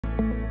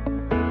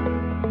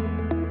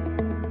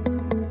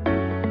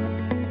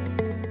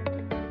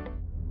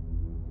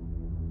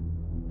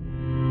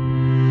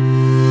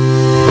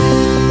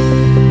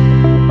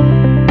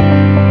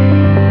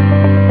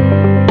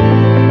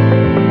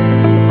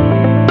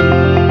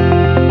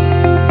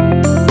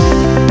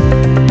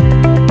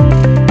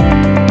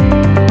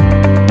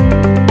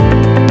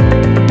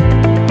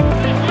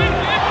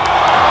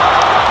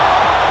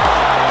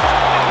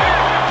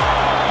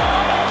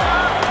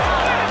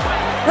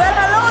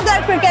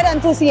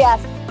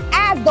enthusiasts.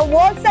 As the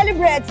world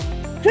celebrates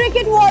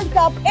Cricket World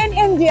Cup in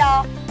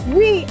India,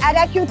 we at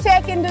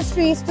Acutech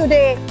Industries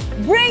today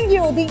bring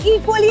you the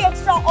equally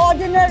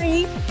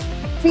extraordinary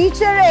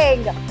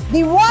featuring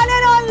the one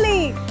and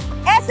only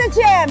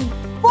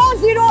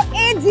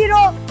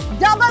SHM4080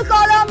 double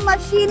column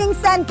machining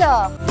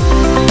center.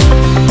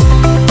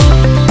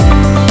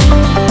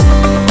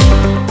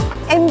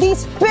 In the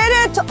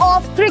spirit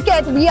of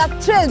cricket, we are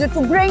thrilled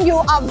to bring you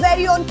our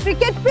very own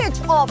cricket pitch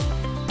of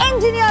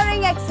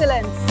engineering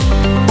excellence.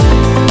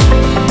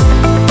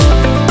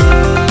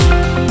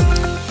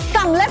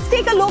 Come, let's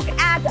take a look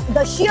at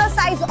the sheer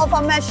size of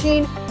our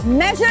machine,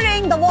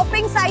 measuring the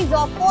whopping size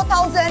of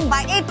 4000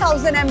 by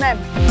 8000 mm.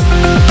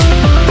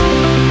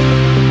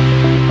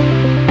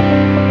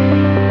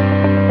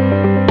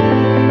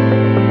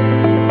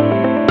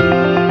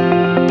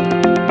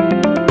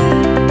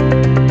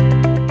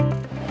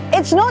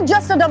 It's not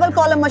just a double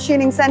column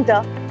machining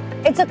center,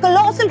 it's a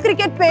colossal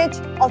cricket pitch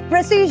of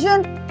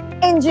precision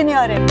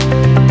engineering.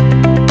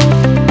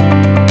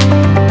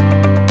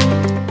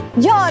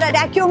 Here at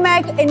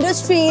Acutech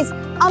Industries,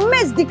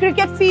 amidst the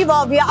cricket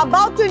fever, we are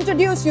about to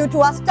introduce you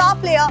to our star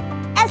player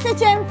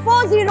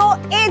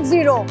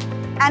SHM4080.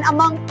 And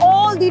among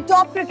all the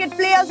top cricket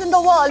players in the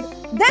world,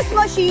 this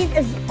machine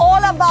is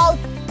all about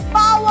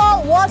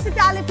power,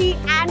 versatility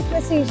and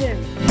precision.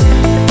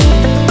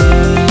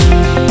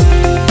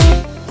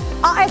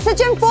 Our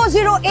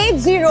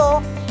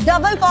SHM4080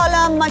 double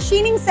column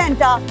machining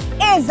center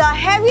is a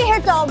heavy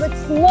hitter with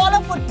smaller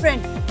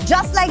footprint,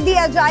 just like the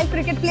agile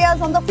cricket players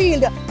on the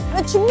field,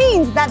 which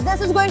means that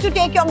this is going to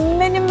take your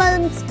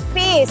minimum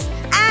space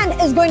and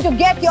is going to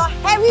get your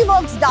heavy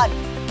works done.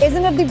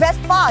 Isn't it the best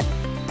part?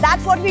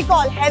 That's what we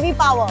call heavy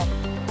power.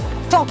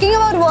 Talking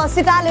about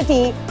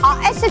versatility,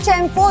 our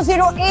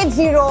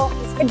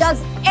SHM4080, it does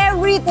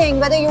everything,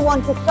 whether you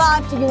want to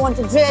cut, you want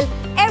to drill,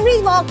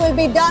 every work will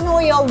be done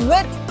over here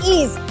with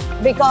ease,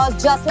 because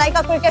just like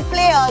our cricket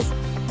players,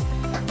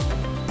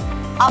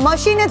 our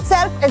machine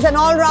itself is an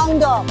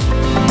all-rounder.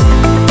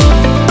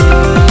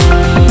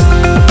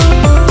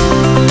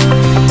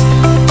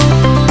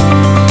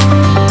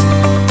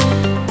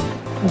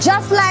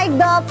 Just like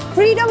the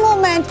freedom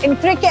movement in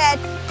cricket,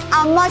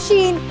 our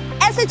machine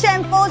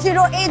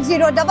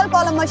SHM4080 double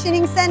column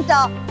machining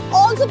center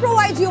also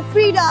provides you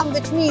freedom,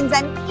 which means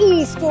an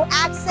ease to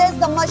access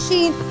the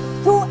machine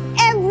through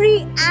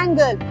every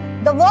angle.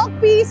 The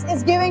workpiece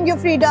is giving you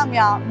freedom,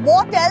 yeah.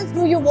 What else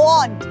do you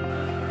want?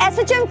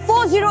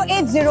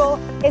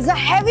 SHM4080 is a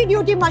heavy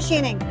duty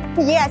machining.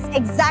 Yes,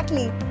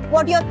 exactly.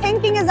 What you're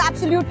thinking is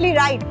absolutely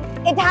right.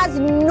 It has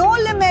no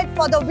limit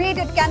for the weight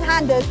it can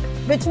handle,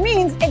 which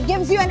means it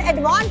gives you an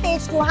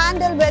advantage to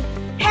handle with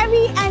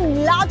heavy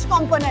and large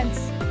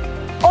components.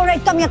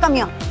 Alright, come here.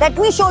 Let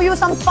me show you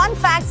some fun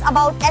facts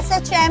about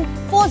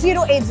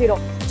SHM4080.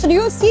 So do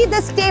you see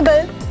this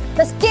table?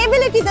 The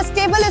stability this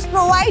table is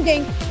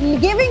providing,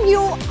 giving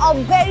you a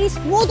very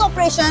smooth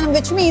operation,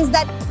 which means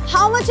that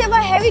how much ever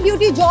heavy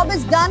duty job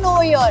is done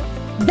over here,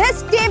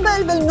 this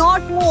table will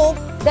not move.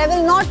 There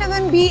will not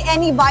even be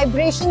any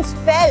vibrations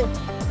felt.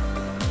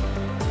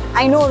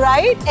 I know,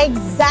 right?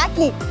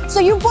 Exactly.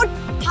 So you put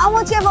how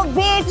much ever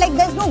weight, like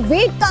there's no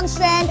weight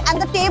constraint, and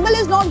the table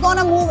is not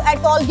gonna move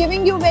at all,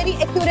 giving you very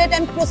accurate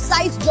and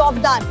precise job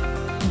done.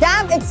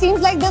 Damn, it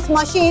seems like this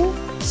machine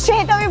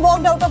straight away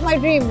walked out of my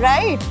dream,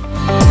 right?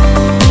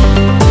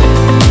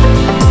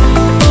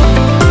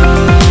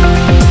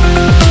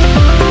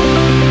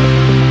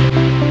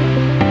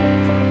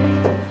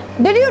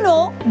 Did you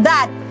know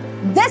that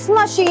this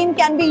machine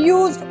can be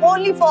used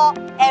only for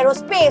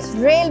aerospace,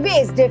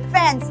 railways,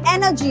 defense,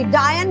 energy,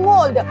 die and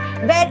mold?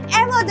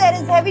 Wherever there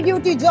is heavy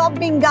duty job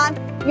being done,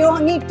 you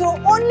need to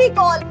only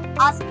call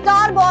our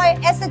star boy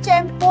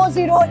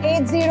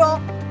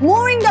SHM4080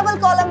 moving double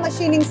column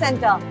machining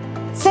center.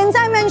 Since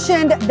I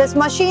mentioned this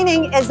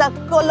machining is a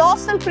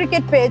colossal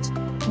cricket pitch,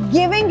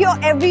 giving your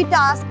every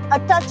task a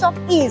touch of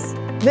ease,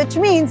 which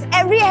means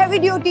every heavy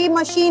duty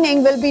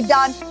machining will be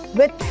done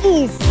with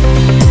ease.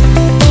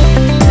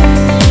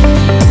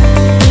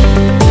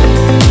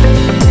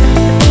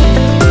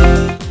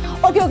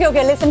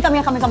 Okay, listen, come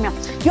here.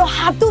 You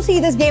have to see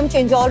this game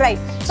changer, alright.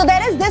 So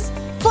there is this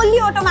fully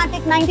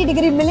automatic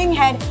 90-degree milling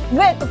head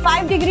with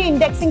 5-degree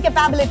indexing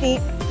capability,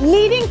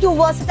 leading to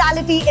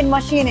versatility in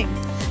machining.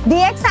 The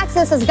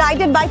X-axis is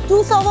guided by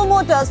 2 servo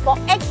motors for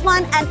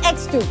X1 and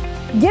X2,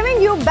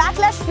 giving you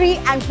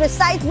backlash-free and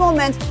precise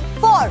movements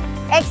for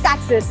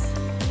X-axis.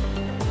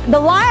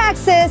 The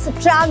Y-axis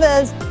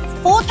travels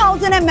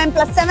 4000 mm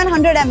plus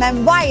 700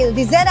 mm, while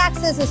the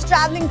Z-axis is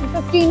traveling to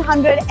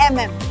 1500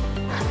 mm.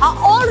 Our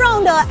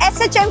all-rounder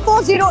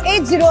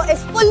SHM4080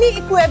 is fully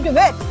equipped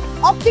with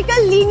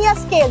optical linear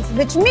scales,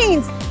 which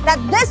means that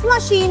this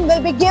machine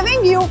will be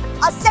giving you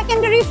a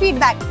secondary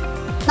feedback.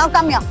 Now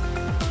come here.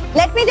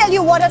 Let me tell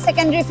you what a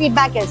secondary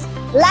feedback is.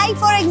 Like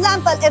for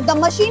example, if the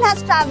machine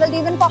has traveled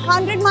even for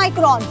 100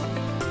 microns,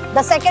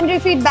 the secondary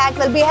feedback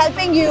will be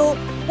helping you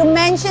to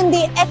mention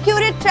the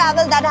accurate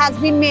travel that has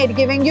been made,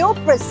 giving you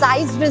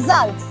precise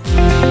results.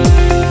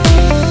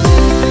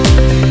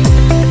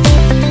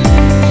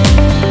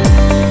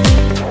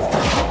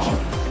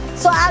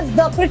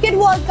 Cricket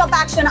World Cup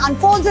action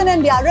unfolds in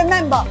India,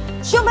 remember,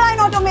 Shubline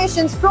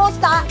Automation's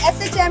ProStar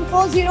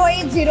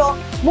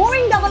SHM4080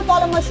 moving double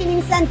column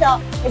machining center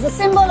is a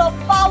symbol of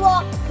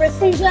power,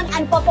 precision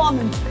and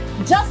performance,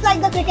 just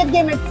like the cricket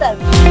game itself.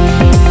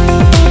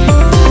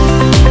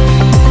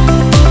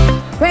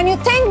 When you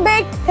think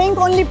big, think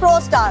only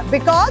ProStar,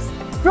 because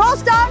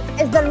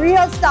ProStar is the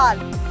real star.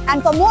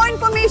 And for more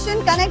information,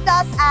 connect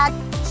us at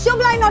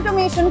Shubline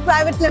Automation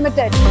Private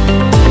Limited.